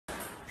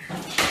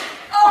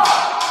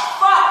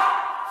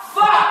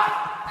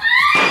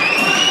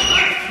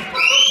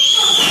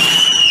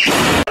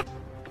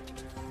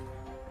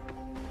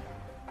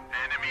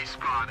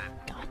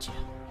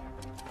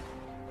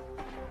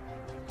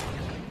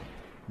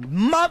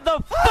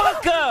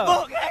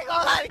Motherfucker!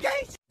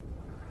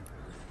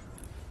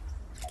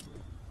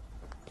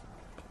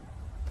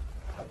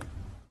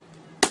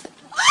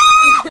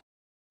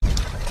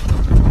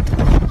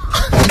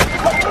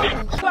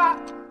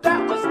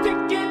 That was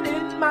sticking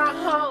in my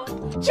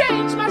home.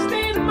 Change my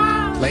state of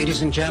mind.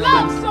 Ladies and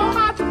gentlemen, love so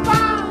hard to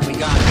find. we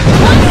got it.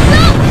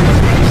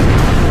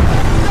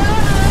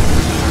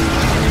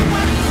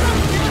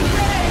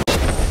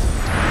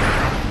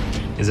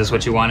 Is this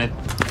what you wanted?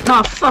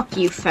 Oh, fuck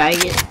you,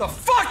 faggot. The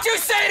fuck you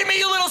say to me,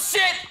 you little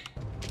shit?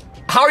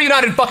 How are you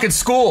not in fucking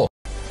school?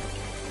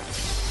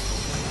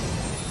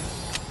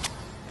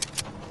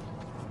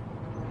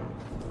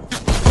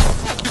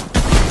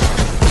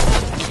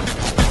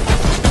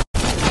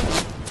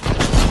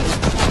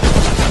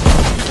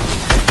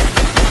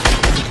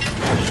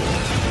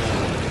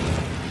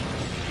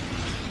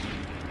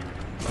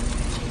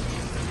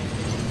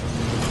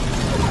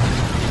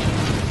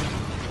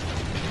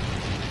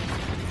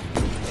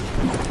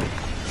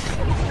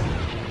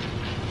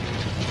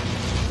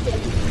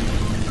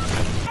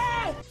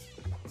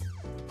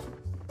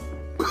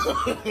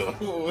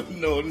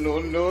 No.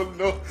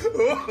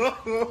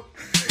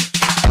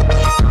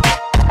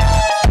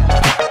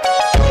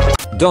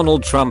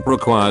 Donald Trump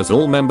requires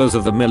all members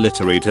of the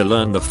military to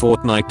learn the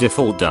Fortnite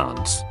default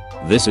dance.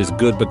 This is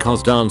good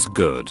because dance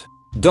good.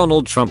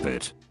 Donald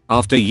Trumpet.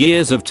 After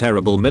years of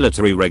terrible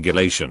military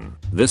regulation,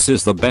 this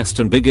is the best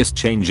and biggest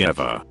change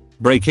ever.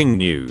 Breaking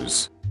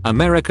news.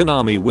 American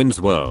Army wins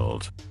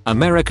world.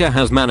 America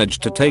has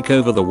managed to take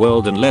over the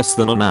world in less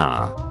than an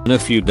hour. In a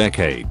few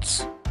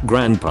decades.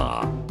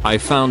 Grandpa, I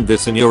found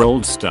this in your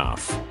old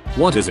stuff.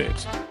 What is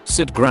it?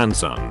 Sit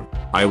grandson.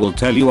 I will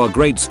tell you a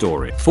great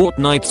story.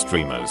 Fortnite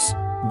streamers.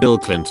 Bill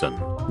Clinton.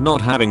 Not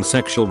having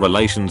sexual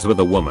relations with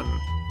a woman.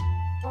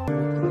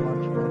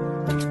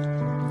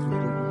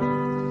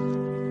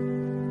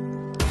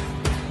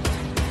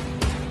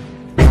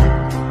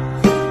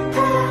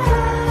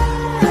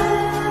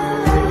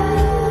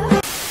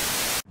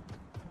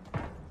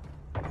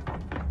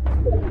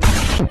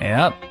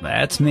 Yep,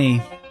 that's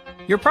me.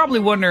 You're probably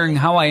wondering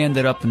how I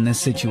ended up in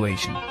this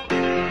situation.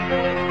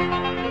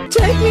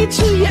 Take me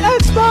to your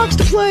Xbox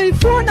to play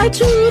Fortnite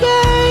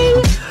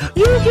today.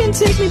 You can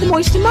take me to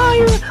Moisty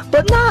Mire,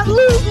 but not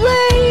Loot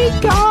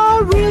Lake. I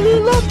really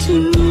love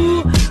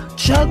to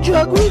chug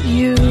jug with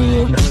you.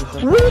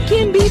 We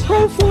can be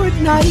pro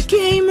Fortnite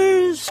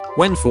gamers.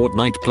 When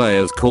Fortnite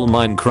players call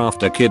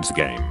Minecraft a kid's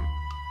game.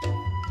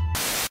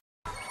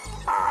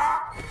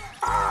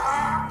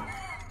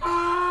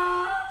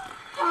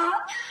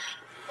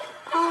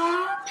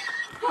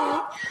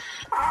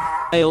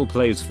 Ale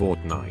plays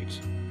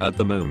Fortnite. At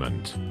the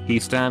moment, he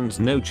stands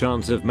no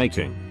chance of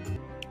mating.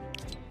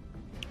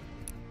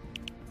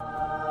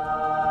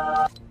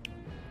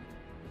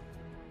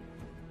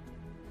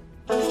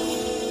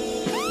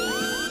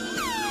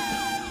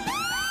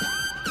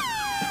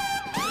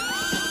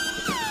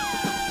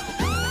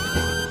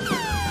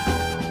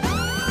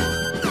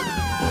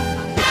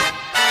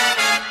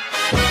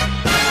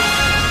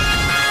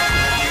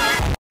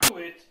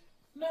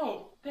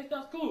 No, that's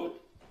not good.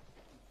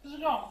 This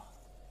is wrong.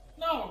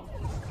 No,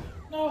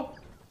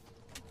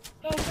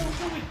 don't do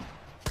it.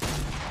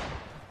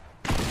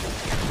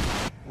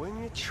 When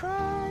you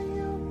try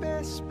your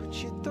best but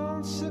you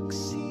don't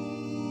succeed.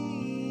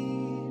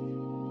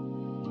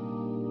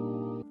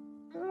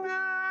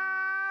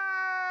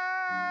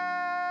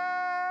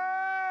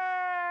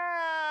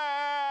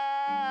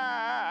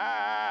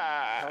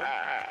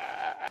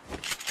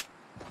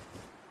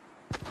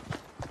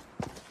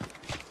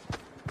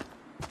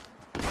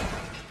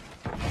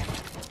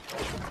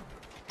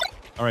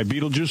 All right,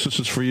 Beetlejuice, this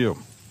is for you.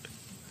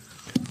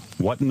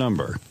 What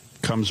number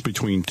comes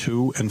between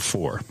 2 and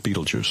 4?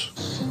 Beetlejuice.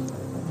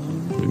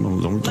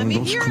 Don't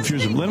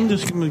confuse him. Let him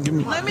just give me.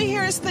 Let me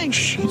hear his thing.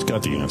 He's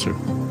got the answer.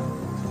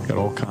 Got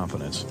all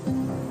confidence. Look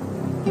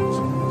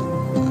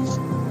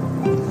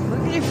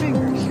at your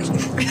fingers.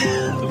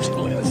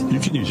 You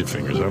can use your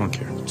fingers. I don't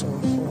care.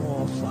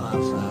 4,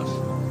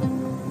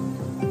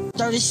 5,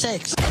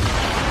 36.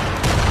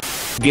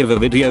 Give a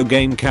video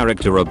game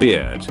character a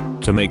beard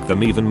to make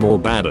them even more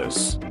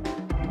badass.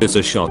 It's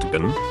a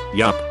shotgun?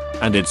 Yup.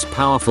 And it's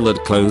powerful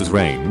at close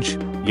range?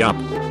 Yup.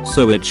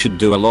 So it should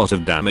do a lot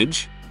of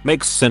damage?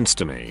 Makes sense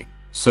to me.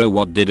 So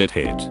what did it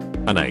hit?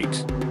 An 8.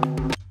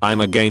 I'm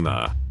a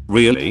gamer.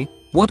 Really?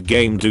 What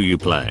game do you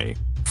play?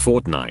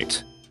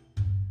 Fortnite.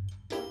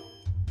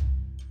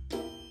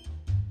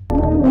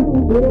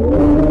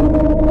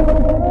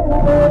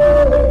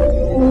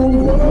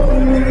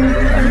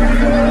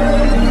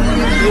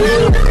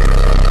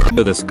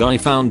 This guy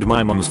found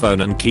my mom's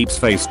phone and keeps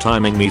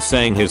FaceTiming me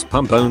saying his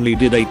pump only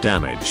did 8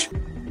 damage.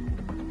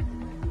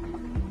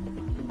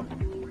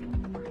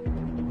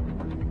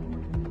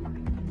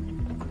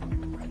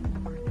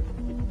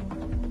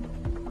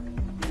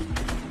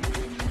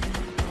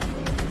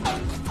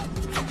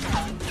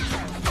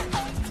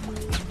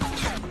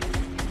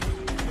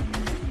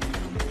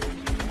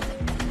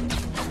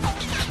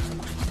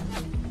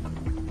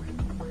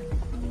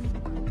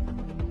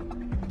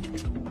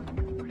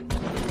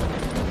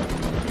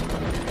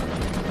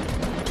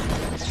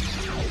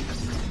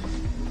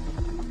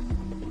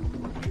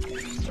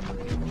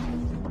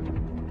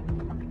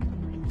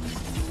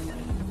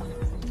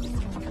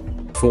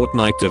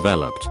 Fortnite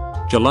developed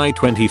July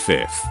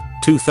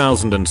 25th,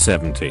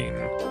 2017.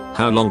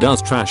 How long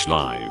does trash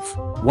live?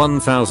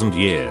 1000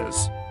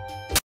 years.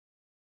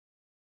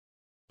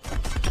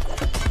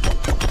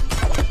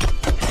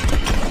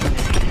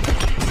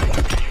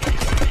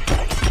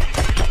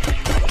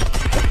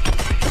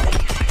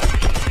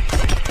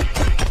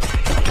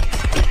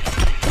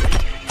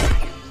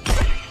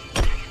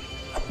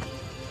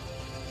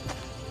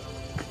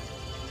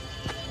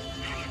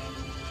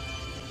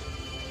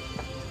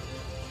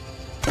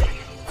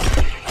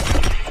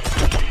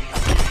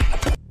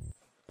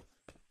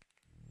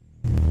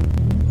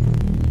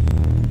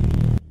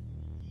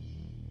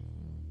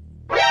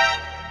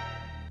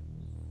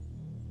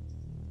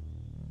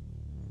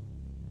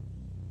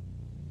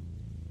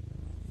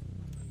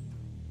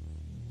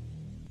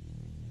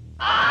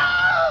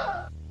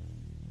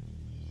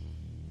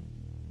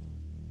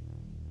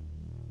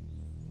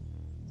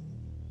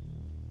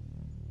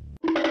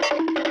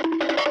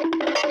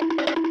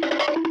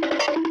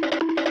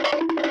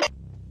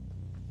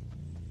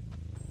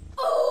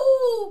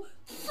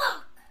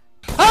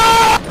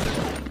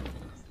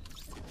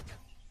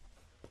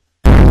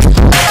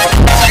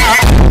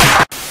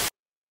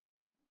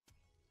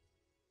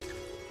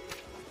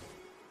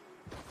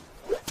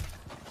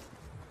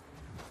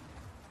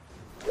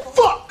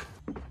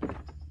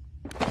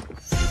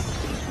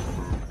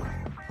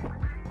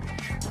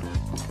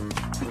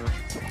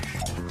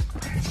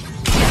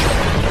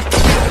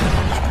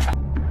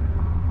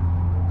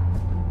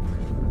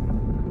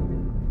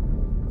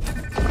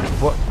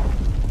 What?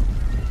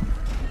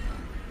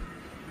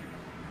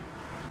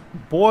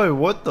 Boy,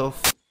 what the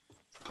f-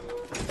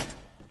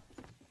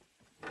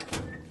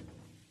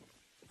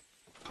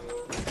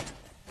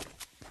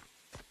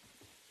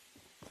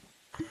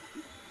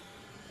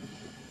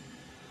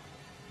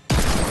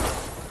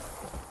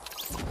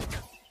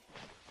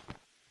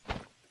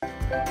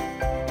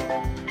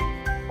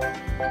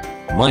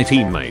 My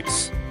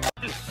teammates.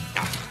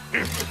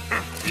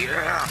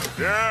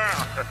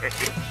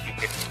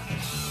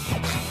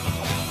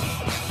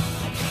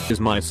 Is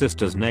my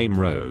sister's name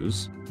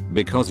Rose?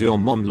 Because your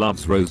mom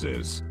loves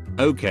roses.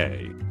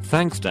 Okay,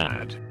 thanks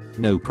dad.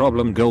 No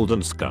problem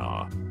Golden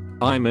Scar.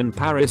 I'm in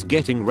Paris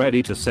getting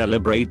ready to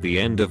celebrate the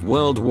end of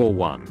World War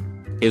I.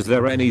 Is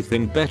there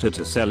anything better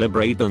to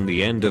celebrate than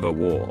the end of a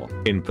war?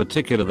 In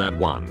particular that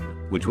one,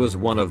 which was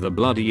one of the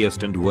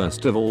bloodiest and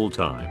worst of all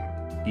time.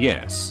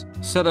 Yes,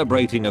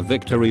 celebrating a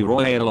victory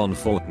royale on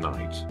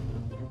Fortnite.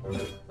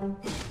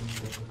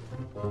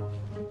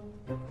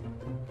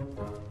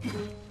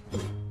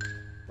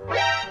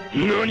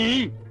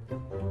 NANI?!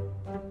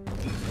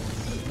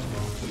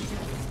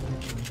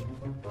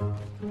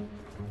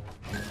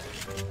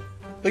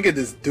 Look at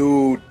this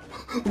dude.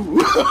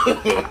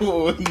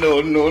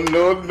 No, no,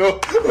 no, no.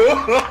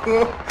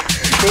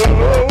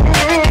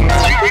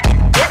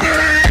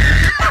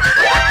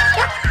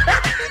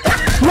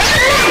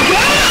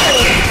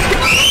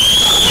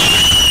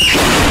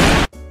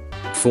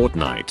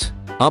 Fortnite.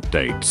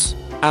 Updates.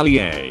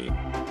 Allier.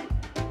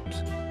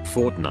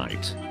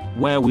 Fortnite.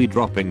 Where we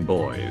dropping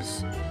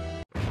boys?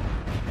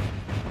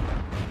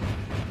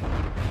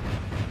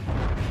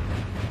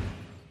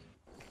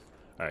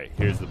 Alright,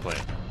 here's the plan.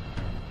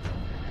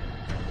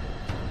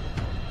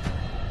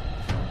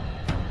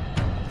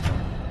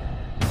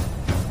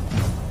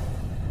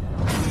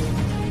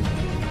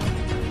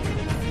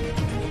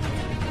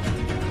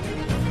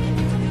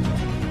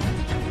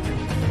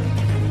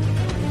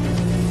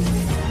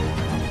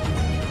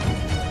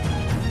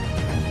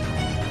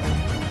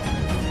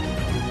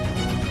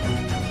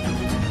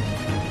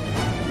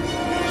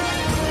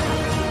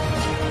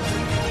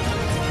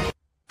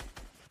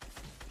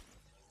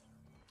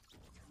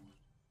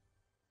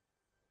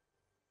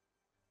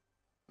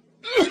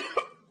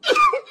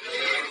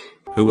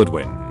 Who would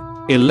win?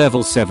 A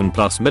level 7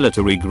 plus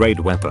military grade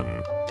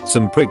weapon.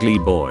 Some prickly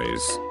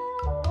boys.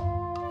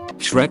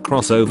 Shrek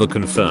crossover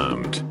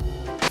confirmed.